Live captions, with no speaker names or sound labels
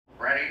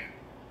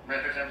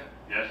Mr. Simpson?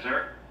 Yes,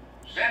 sir?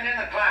 Send in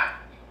the clown.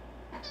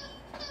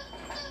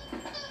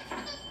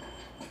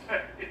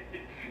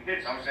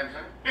 So,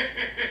 Simpson,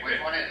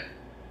 which one is it?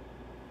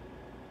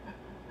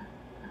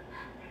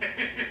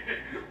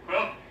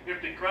 Well,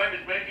 if the crime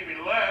is making me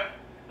laugh,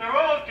 they're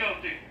all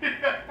guilty.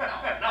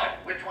 No,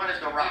 which one is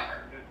the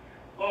robber?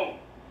 Oh,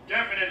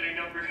 definitely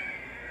number...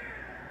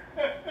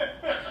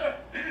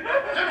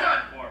 Simpson!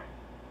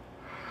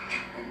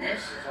 And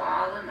this is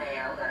all the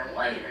mail that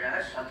awaited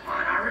us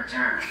upon our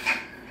return.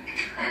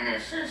 And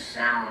this is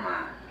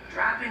Selma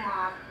dropping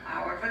off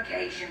our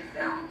vacation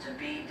film to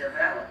be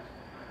developed.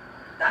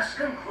 Thus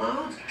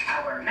concludes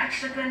our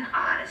Mexican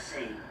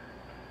Odyssey.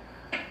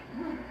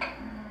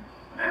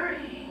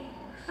 Very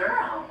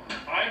thorough.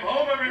 I'm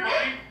home,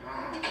 everybody.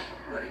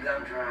 Goody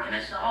gumdrop. And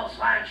it's the whole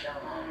slideshow,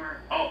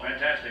 Homer. Oh,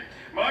 fantastic.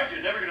 Marge,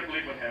 you're never going to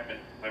believe what happened.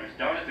 I was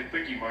down at the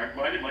Quickie Mart,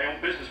 minding my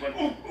own business when...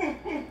 Ooh,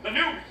 the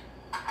news!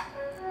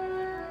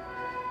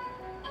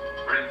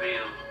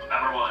 Springfield,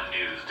 #1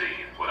 news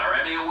team, with our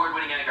Emmy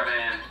Award-winning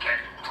anchorman,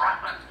 Kent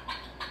Brockman.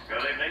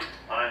 Good evening.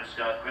 I'm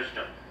Scott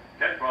Christian.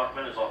 Kent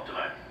Brockman is off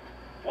tonight.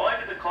 Why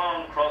did the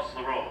clown cross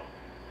the road?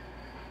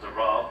 To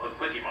rob a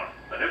Quickie Mart.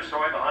 The news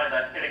story behind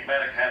that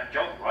enigmatic half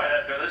joke right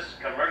after this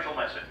commercial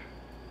message.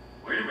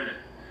 Wait a minute.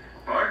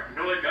 Bart, you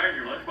know that guy in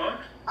your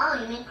lunchbox? Oh,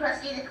 you mean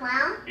Krusty the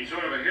Clown? He's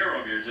sort of a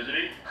hero of yours, isn't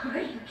he? Are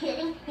you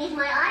kidding? He's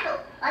my idol.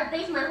 I've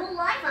based my whole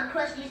life on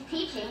Krusty's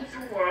teachings. So,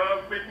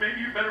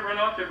 maybe you better run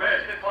off to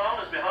bed. The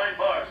clown is behind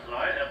bars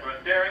tonight after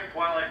a daring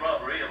twilight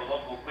robbery of a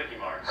local Quickie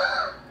Mart.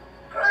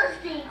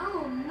 Krusty!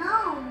 Oh,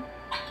 no.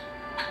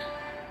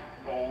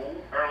 Oh,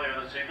 earlier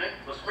this evening,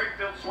 the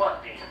Springfield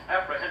SWAT team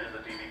apprehended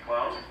the TV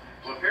clown,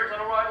 who appears at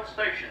a rival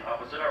station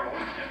opposite our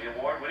own Emmy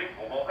Award-winning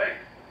Hobo Hay.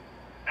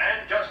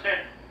 And just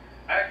in,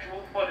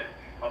 actual footage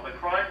of the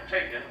crime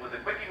taken with the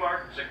Quickie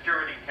Mart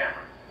security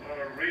camera. Well,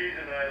 the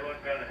reason I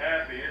look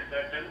unhappy is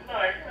that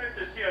tonight I have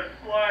to see a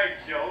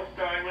slideshow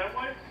starring my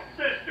wife's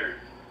sisters.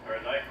 Or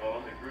as I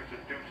call them, the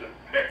gruesome twosome.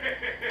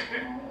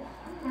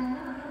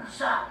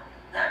 So,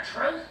 the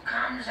truth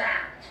comes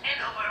out.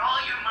 And over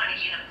all your money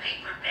in a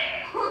paper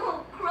bag.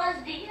 Oh,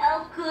 Krusty,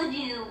 how could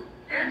you?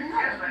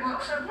 That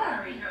looks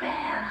very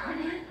bad,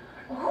 honey.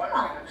 Well, who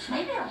knows?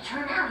 Maybe it'll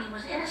turn out he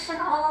was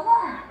innocent all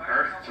along.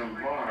 Earth to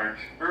Marge.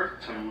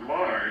 Earth to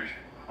Marge.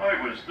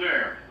 I was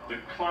there. The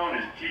clown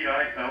is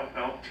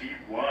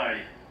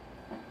G-I-L-L-T-Y.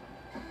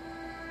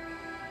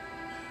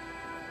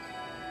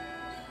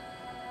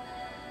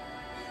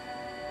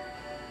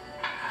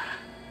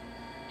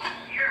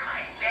 You're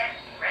my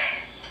best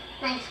friend.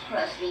 Thanks,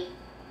 Krusty.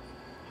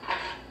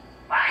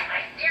 Buy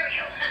my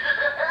cereal.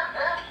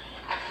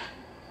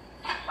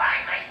 Buy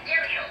my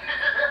cereal.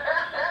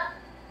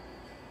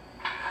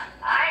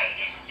 I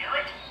didn't do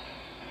it.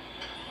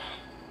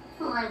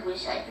 Oh, I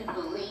wish I could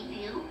believe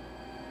you.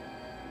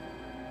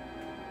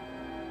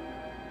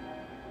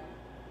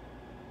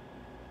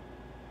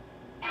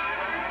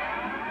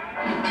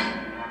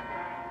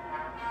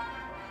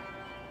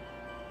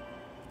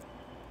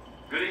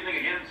 Good evening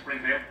again,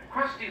 Springfield.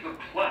 Krusty the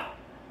Clown,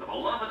 the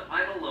beloved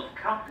idol of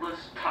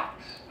countless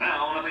tots,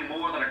 now nothing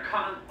more than a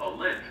common,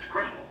 alleged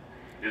criminal.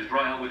 His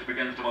trial, which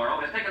begins tomorrow,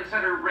 has taken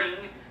center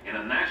ring in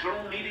a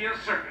national media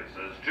circus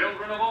as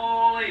children of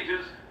all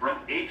ages, from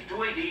 8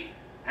 to 80,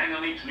 hang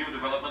on each new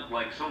development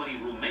like so many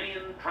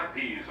Romanian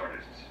trapeze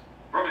artists.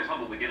 From his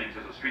humble beginnings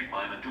as a street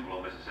mime in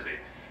Tupelo, Mississippi,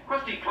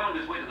 Krusty climbed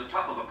his way to the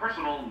top of a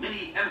personal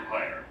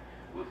mini-empire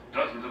with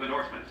dozens of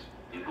endorsements,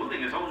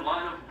 including his own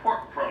line of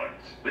pork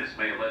products. This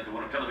may have led to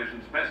one of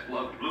television's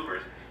best-loved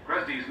bloopers,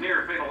 Krusty's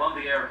near-fatal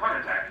on-the-air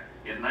heart attack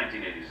in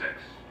 1986.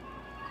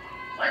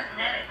 Wasn't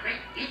that a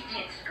great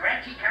itchy and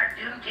scratchy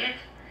cartoon, kids?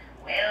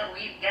 Well,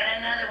 we've got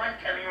another one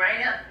coming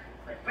right up.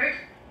 But first,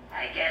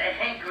 I got a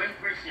hankering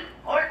for some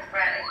pork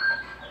products.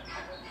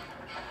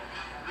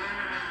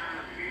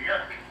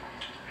 Look.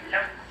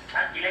 Plump,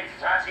 succulent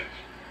sausage,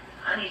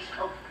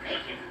 honey-smoked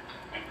bacon,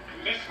 and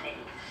glistening,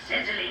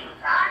 sizzling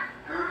hot.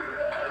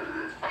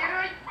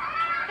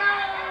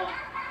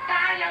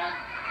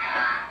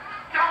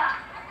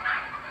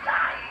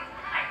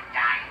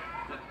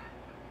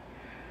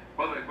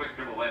 Whether a quick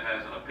dribble life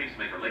has and a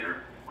pacemaker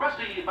later,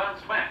 Krusty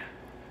bounced back.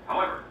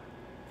 However,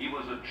 he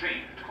was a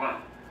changed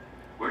clown.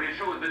 Where his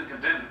show has been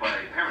condemned by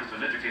parents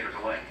and educators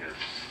alike as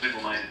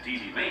simple-minded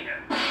TV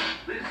mayhem,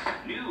 this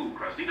new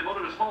Krusty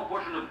devoted a small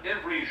portion of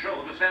every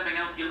show to stamping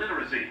out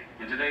illiteracy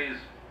in today's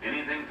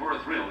anything for a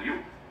thrill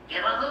youth.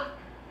 Give a hoot,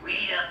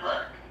 read a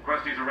book.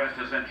 Krusty's arrest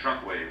has sent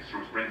shockwaves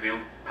through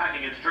Springfield,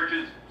 packing its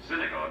churches,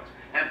 synagogues,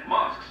 and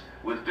mosques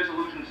with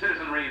disillusioned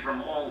citizenry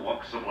from all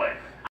walks of life.